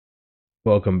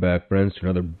Welcome back, friends, to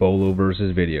another Bolo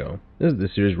versus video. This is the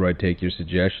series where I take your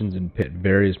suggestions and pit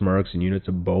various marks and units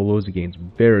of Bolos against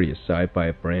various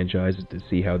sci-fi franchises to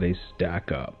see how they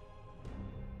stack up.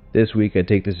 This week I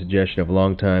take the suggestion of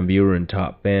longtime viewer and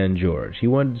top fan George. He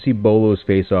wanted to see Bolos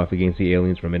face off against the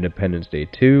aliens from Independence Day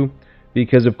 2,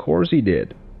 because of course he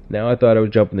did. Now I thought I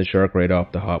was jumping the shark right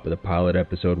off the hop with a pilot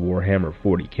episode Warhammer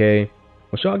 40k.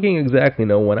 Well, shocking exactly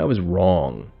no one, I was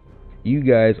wrong. You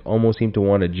guys almost seem to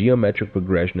want a geometric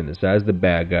progression in the size of the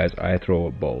bad guys I throw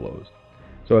at Bolos.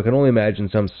 So I can only imagine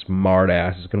some smart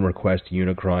ass is going to request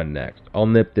Unicron next. I'll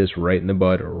nip this right in the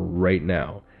bud right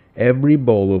now. Every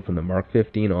Bolo from the Mark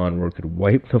 15 onward could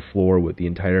wipe the floor with the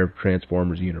entire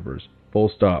Transformers universe. Full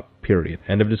stop, period.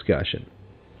 End of discussion.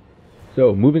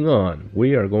 So, moving on,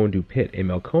 we are going to pit a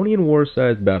Melkonian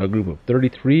war-sized battle group of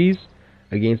 33s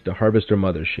against a Harvester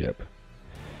mothership.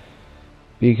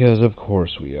 Because of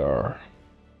course we are.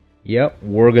 Yep,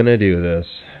 we're gonna do this.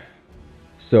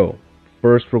 So,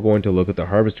 first we're going to look at the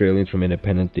Harvester aliens from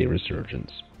Independence Day Resurgence.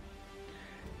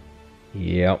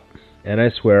 Yep, and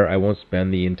I swear I won't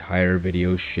spend the entire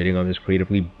video shitting on this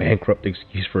creatively bankrupt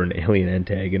excuse for an alien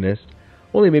antagonist.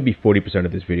 Only maybe 40%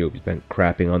 of this video will be spent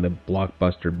crapping on the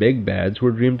blockbuster big bads who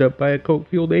were dreamed up by a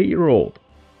coke-fueled 8-year-old.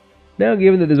 Now,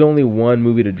 given that there's only one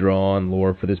movie to draw on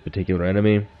lore for this particular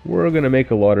enemy, we're going to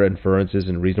make a lot of inferences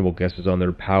and reasonable guesses on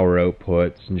their power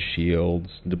outputs and shields,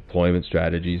 and deployment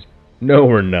strategies. No,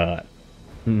 we're not.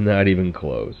 Not even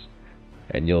close.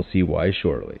 And you'll see why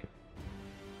shortly.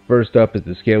 First up is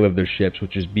the scale of their ships,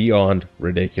 which is beyond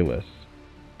ridiculous.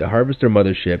 The Harvester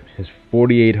mothership is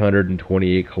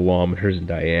 4,828 kilometers in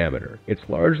diameter. It's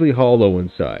largely hollow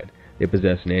inside. They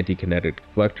possess an anti-kinetic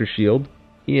deflector shield,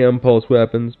 EM pulse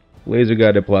weapons,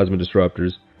 laser-guided plasma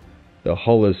disruptors. The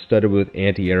hull is studded with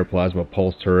anti-air plasma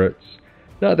pulse turrets.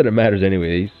 Not that it matters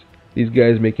anyways. These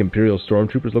guys make Imperial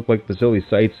stormtroopers look like the silly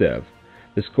Zaitsev.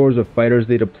 The scores of fighters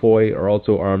they deploy are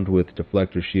also armed with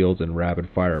deflector shields and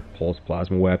rapid-fire pulse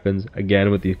plasma weapons, again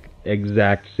with the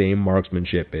exact same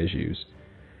marksmanship issues.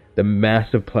 The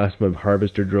massive plasma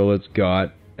harvester drill it's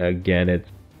got, again,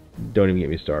 don't even get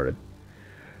me started.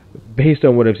 Based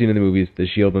on what I've seen in the movies, the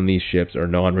shield on these ships are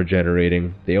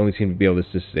non-regenerating. They only seem to be able to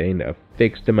sustain a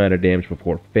fixed amount of damage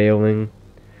before failing.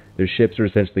 Their ships are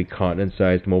essentially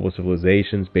continent-sized mobile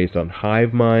civilizations based on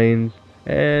hive minds,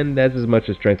 and that's as much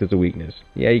a strength as a weakness.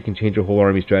 Yeah, you can change a whole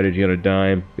army strategy on a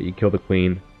dime, but you kill the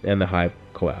queen, and the hive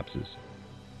collapses.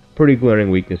 Pretty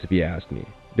glaring weakness if you ask me.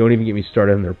 Don't even get me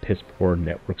started on their piss-poor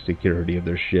network security of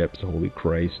their ships, holy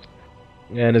Christ.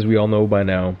 And as we all know by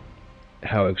now,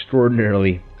 how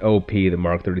extraordinarily OP the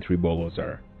Mark 33 Bolos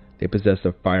are. They possess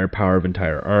the firepower of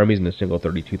entire armies in a single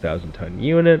 32,000-ton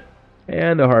unit,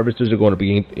 and the Harvesters are going up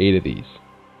against 8 of these,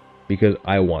 because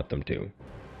I want them to.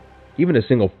 Even a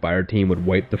single fire team would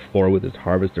wipe the floor with this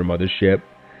Harvester mothership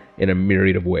in a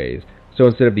myriad of ways. So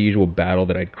instead of the usual battle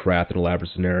that I'd craft an elaborate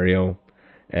scenario,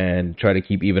 and try to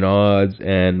keep even odds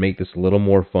and make this a little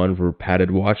more fun for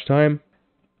padded watch time,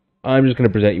 I'm just going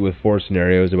to present you with 4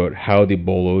 scenarios about how the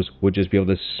Bolos would just be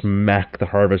able to smack the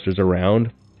Harvesters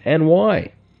around, and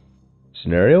why.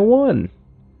 Scenario 1.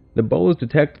 The Bolos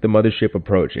detect the mothership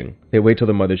approaching. They wait till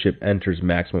the mothership enters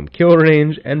maximum kill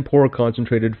range and pour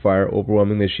concentrated fire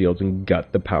overwhelming the shields and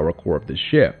gut the power core of the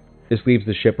ship. This leaves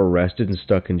the ship arrested and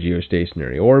stuck in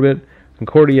geostationary orbit.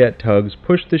 Concordiat tugs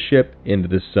push the ship into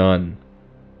the sun.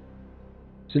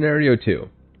 Scenario 2.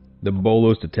 The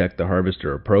Bolos detect the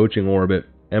Harvester approaching orbit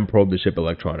and probe the ship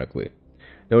electronically.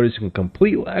 Noticing a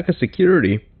complete lack of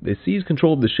security, they seize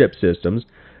control of the ship systems,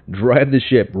 drive the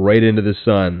ship right into the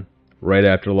sun, right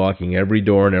after locking every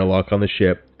door and airlock on the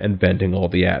ship and venting all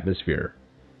the atmosphere.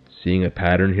 Seeing a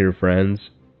pattern here, friends?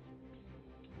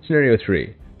 Scenario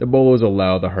 3. The Bolos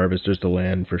allow the Harvesters to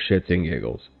land for shits and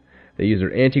giggles. They use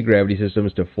their anti-gravity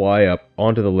systems to fly up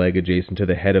onto the leg adjacent to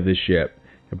the head of the ship,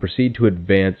 and proceed to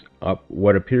advance up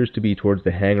what appears to be towards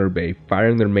the hangar bay,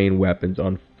 firing their main weapons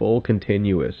on full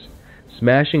continuous,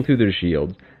 smashing through their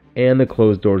shields and the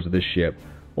closed doors of the ship,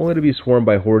 only to be swarmed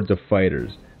by hordes of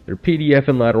fighters. Their PDF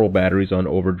and lateral batteries on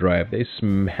overdrive, they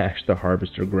smash the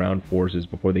Harvester ground forces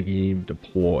before they can even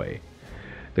deploy.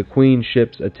 The Queen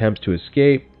ship's attempts to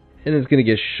escape, and it's going to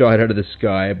get shot out of the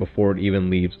sky before it even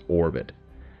leaves orbit.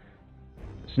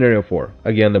 Scenario 4.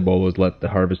 Again, the Bolos let the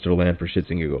Harvester land for shits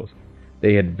and giggles.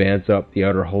 They advance up the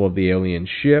outer hull of the alien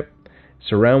ship,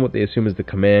 surround what they assume is the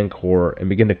command core, and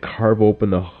begin to carve open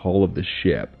the hull of the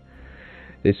ship.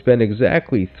 They spend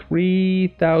exactly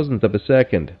 3,000ths of a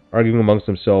second arguing amongst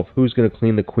themselves who's going to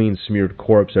clean the Queen's smeared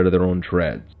corpse out of their own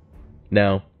treads.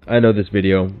 Now, I know this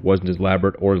video wasn't as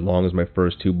elaborate or as long as my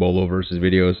first two Bolo versus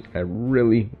videos. I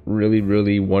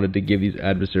really wanted to give these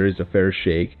adversaries a fair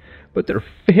shake, but they're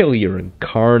failure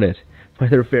incarnate. By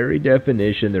their very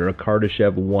definition, they're a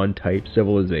Kardashev 1 type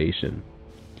civilization.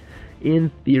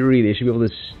 In theory, they should be able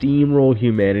to steamroll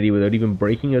humanity without even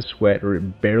breaking a sweat or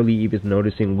barely even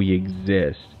noticing we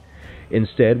exist.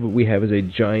 Instead, what we have is a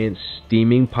giant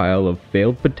steaming pile of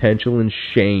failed potential and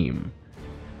shame.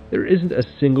 There isn't a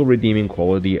single redeeming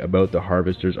quality about the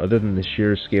Halfassters other than the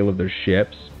sheer scale of their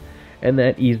ships, and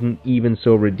that isn't even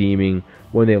so redeeming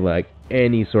when they lack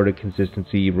any sort of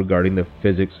consistency regarding the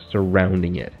physics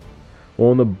surrounding it.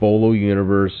 While in the Bolo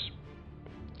universe,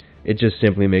 it just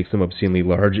simply makes them obscenely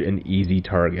large and easy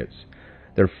targets.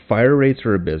 Their fire rates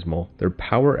are abysmal, their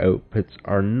power outputs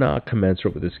are not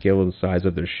commensurate with the scale and size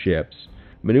of their ships,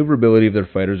 maneuverability of their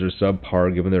fighters are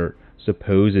subpar given their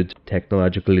supposed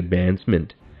technological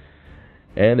advancement,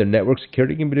 and their network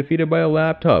security can be defeated by a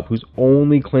laptop whose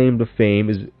only claim to fame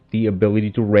is the ability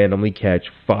to randomly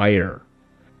catch fire.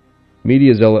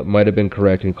 Media Zealot might have been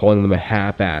correct in calling them a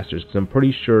Halfassters, because I'm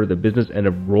pretty sure the business end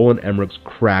of Roland Emmerich's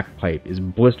crack pipe is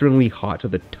blisteringly hot to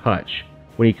the touch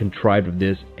when he contrived with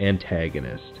this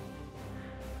antagonist.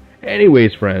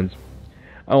 Anyways, friends,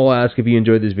 I will ask if you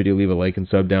enjoyed this video, leave a like and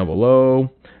sub down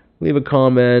below, leave a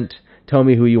comment, tell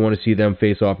me who you want to see them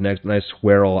face off next, and I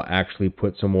swear I'll actually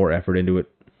put some more effort into it.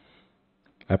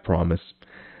 I promise.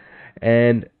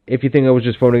 And if you think I was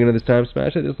just phoning in this time,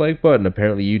 smash that dislike button.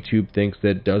 Apparently YouTube thinks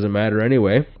that doesn't matter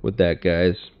anyway. With that,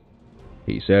 guys,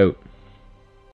 peace out.